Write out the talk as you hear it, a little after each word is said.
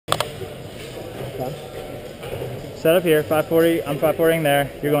Okay. Set up here, 540, I'm 540ing there.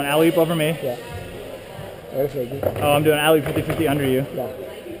 You're going alley-oop over me. Yeah. Air to fakie. Oh, I'm doing alley-oop 50-50 under you. Yeah.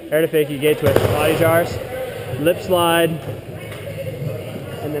 Air to fakie, gate twist, body jars, lip slide.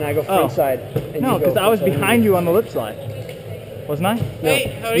 And then I go front side. And No, because I was behind you on the lip slide. Wasn't I? No, Hey,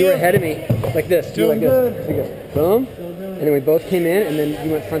 how are you were you? ahead of me, like this. You were like this. So you go, boom, and then we both came in, and then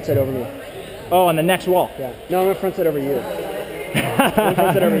you went front side over me. Oh, on the next wall. Yeah. No, I went front side over you. I went front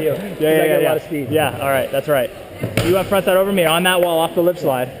side over you. Yeah, I got a lot of speed. Yeah, all right, that's right. You went front side over me on that wall off the lip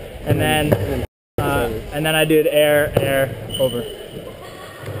slide, and then I did air over.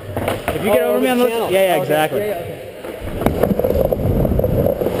 If you get over me on the exactly. Yeah, okay.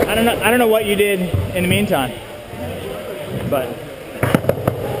 I don't know what you did in the meantime, but.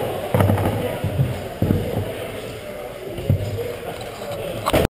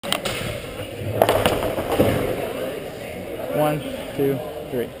 One, two,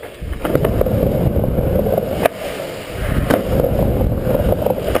 three.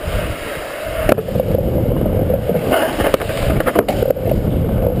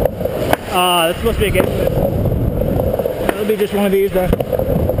 That's supposed to be a game. It'll be just one of these though.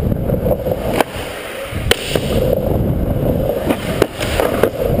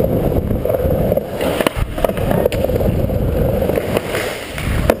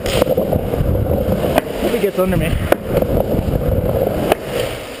 Hope he gets under me.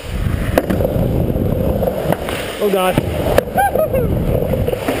 Oh God.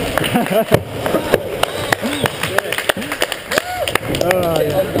 Oh,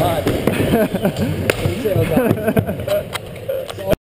 yeah.